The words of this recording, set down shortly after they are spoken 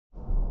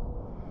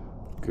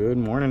Good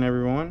morning,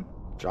 everyone.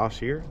 Josh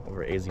here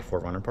over at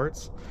AZ4runner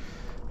Parts,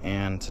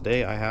 and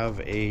today I have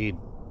a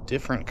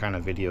different kind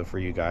of video for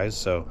you guys.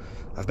 So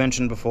I've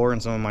mentioned before in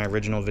some of my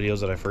original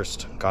videos that I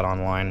first got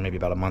online maybe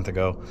about a month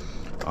ago,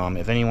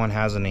 if anyone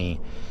has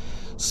any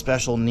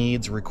special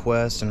needs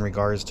requests in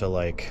regards to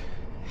like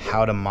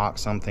how to mock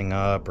something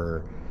up,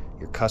 or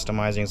you're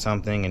customizing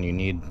something and you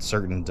need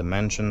certain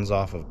dimensions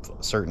off of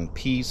a certain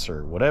piece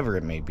or whatever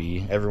it may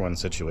be,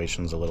 everyone's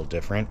situation is a little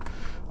different.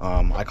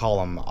 I call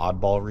them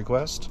oddball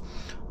requests.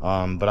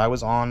 But I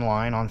was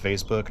online on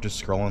Facebook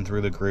just scrolling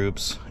through the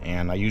groups,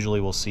 and I usually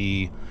will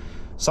see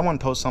someone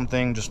post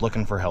something just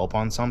looking for help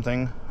on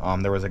something.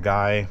 There was a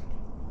guy,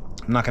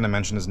 I'm not going to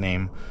mention his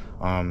name,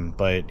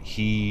 but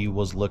he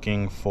was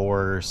looking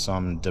for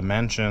some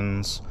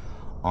dimensions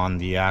on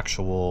the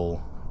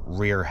actual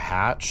rear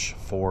hatch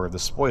for the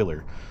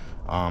spoiler.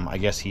 I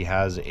guess he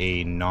has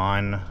a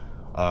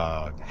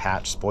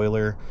non-hatch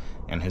spoiler,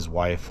 and his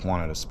wife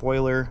wanted a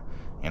spoiler,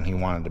 and he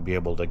wanted to be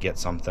able to get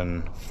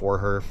something for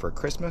her for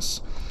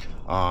Christmas.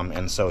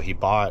 And so he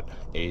bought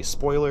a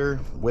spoiler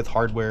with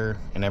hardware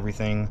and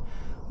everything,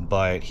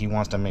 but he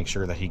wants to make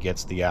sure that he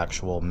gets the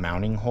actual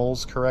mounting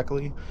holes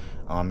correctly.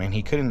 And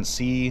he couldn't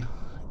see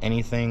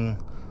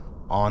anything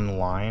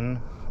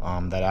online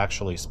that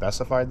actually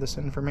specified this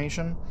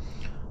information.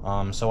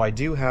 So I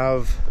do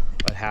have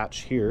a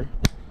hatch here,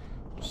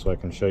 so I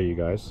can show you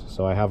guys.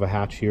 So I have a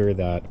hatch here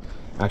that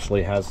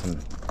actually has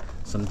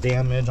some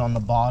damage on the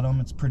bottom.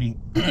 It's pretty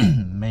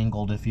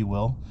mangled, if you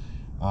will.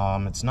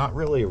 It's not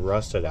really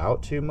rusted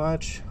out too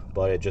much,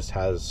 but it just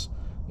has,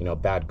 you know,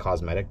 bad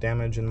cosmetic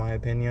damage in my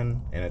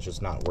opinion, and it's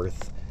just not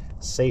worth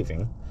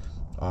saving.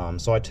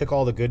 So I took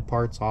all the good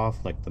parts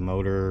off, like the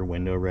motor,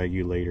 window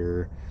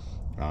regulator,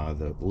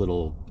 the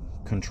little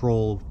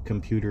control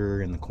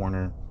computer in the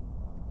corner.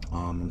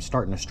 I'm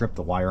starting to strip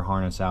the wire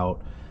harness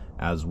out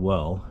as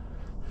well.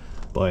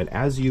 But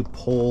as you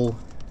pull,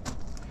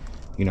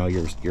 you know,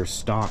 your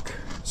stock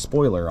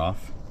spoiler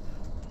off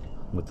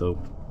with the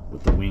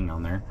wing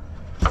on there,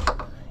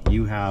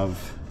 you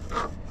have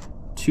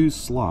two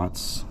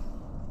slots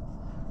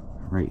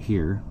right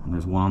here, and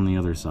there's one on the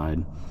other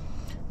side,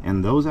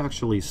 and those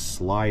actually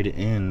slide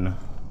in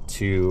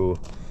to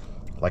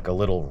like a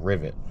little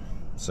rivet.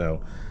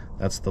 So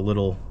that's the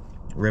little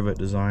rivet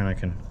design. I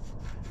can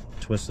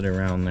twist it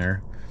around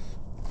there.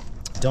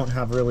 Don't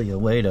have really a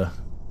way to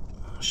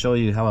show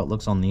you how it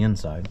looks on the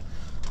inside,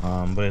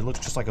 but it looks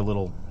just like a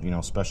little, you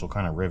know, special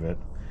kind of rivet.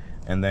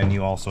 And then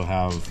you also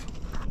have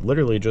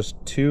literally just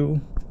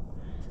two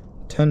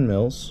 10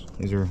 mils.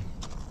 These are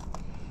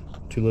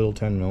two little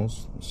 10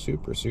 mils,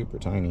 super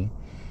tiny,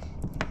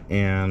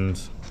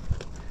 and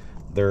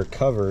they're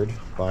covered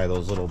by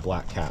those little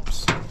black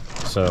caps.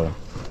 So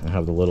I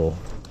have the little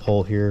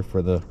hole here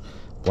for the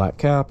black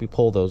cap. You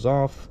pull those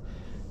off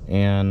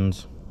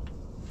and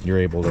you're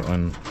able to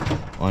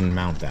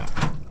unmount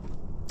that.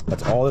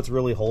 That's all that's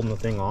really holding the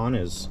thing on,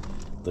 is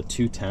the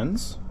two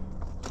 10s,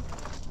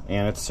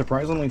 and it's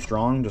surprisingly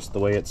strong just the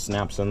way it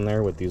snaps in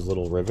there with these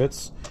little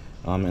rivets.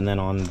 And then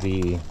on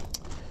the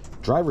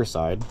driver's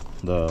side,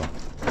 the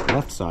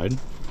left side,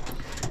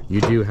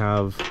 you do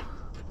have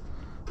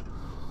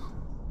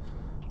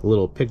a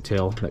little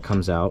pigtail that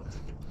comes out.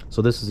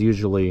 So this is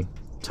usually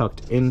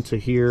tucked into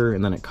here,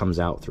 and then it comes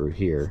out through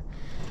here.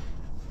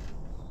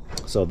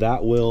 So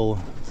that will,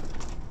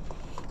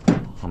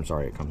 I'm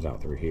sorry, it comes out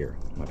through here,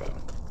 my bad.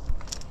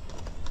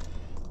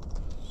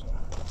 So,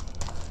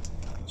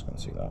 just gonna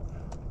see that.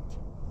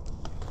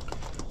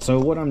 So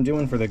what I'm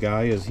doing for the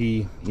guy is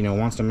he, you know,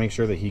 wants to make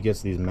sure that he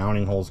gets these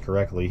mounting holes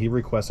correctly. He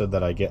requested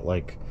that I get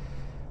like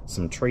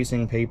some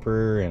tracing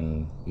paper,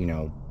 and, you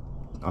know,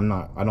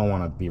 I don't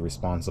want to be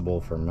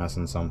responsible for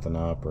messing something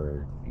up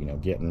or, you know,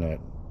 getting it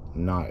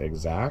not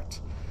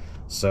exact.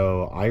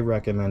 So I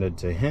recommended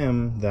to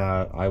him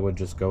that I would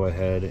just go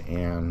ahead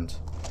and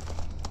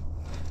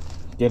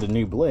get a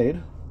new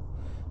blade,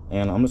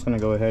 and I'm just going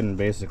to go ahead and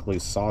basically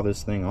saw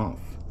this thing off.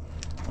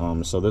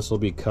 So this will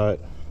be cut,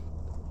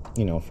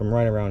 you know, from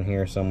right around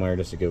here somewhere,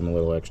 just to give him a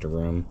little extra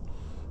room,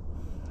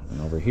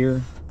 and over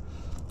here.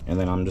 And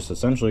then I'm just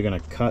essentially going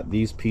to cut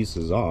these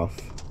pieces off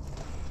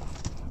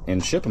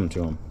and ship them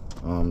to him.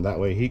 That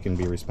way he can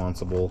be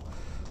responsible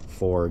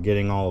for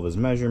getting all of his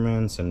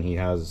measurements, and he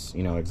has,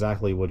 you know,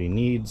 exactly what he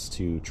needs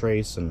to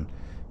trace, and,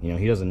 you know,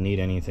 he doesn't need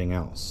anything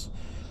else.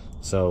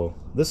 So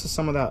this is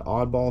some of that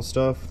oddball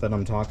stuff that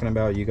I'm talking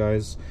about, you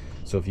guys.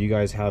 So if you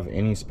guys have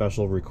any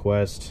special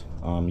request,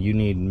 you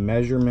need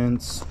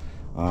measurements,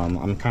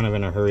 I'm kind of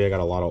in a hurry. I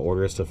got a lot of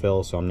orders to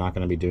fill, so I'm not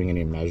going to be doing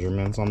any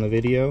measurements on the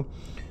video.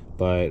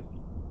 But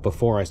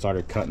before I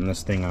started cutting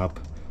this thing up,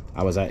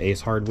 I was at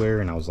Ace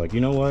Hardware, and I was like,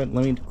 you know what,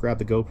 let me grab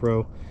the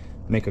GoPro,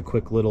 make a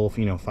quick little,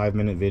 you know,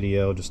 5-minute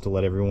video just to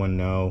let everyone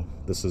know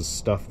this is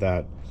stuff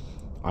that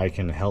I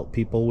can help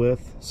people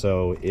with.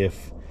 So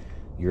if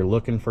you're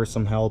looking for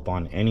some help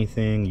on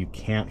anything, you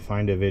can't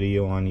find a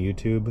video on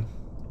YouTube,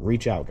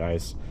 reach out,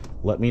 guys.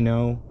 Let me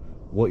know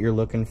what you're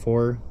looking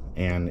for,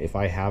 and if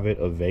I have it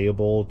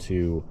available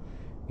to,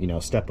 you know,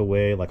 step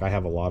away. Like, I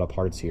have a lot of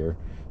parts here,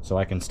 so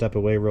I can step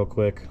away real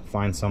quick,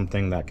 find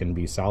something that can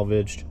be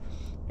salvaged,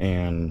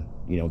 and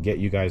get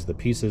you guys the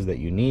pieces that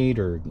you need,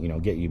 or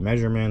get you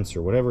measurements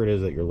or whatever it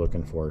is that you're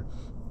looking for.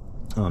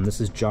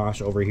 This is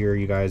Josh over here,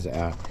 you guys,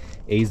 at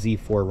AZ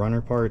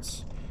 4runner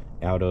Parts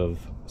out of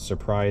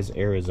Surprise,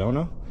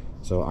 Arizona.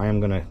 So I am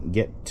gonna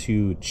get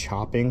to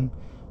chopping.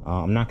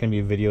 I'm not gonna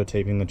be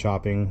videotaping the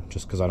chopping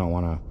just because I don't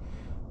want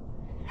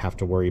to have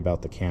to worry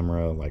about the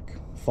camera like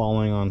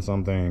falling on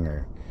something,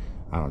 or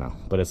I don't know.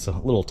 But it's a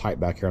little tight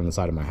back here on the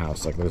side of my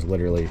house. Like there's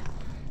literally,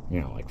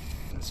 like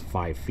it's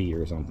 5 feet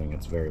or something.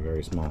 It's very,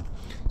 very small.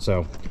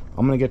 So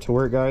I'm gonna get to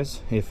work,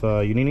 guys. If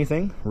you need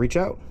anything, reach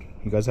out.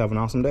 You guys have an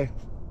awesome day.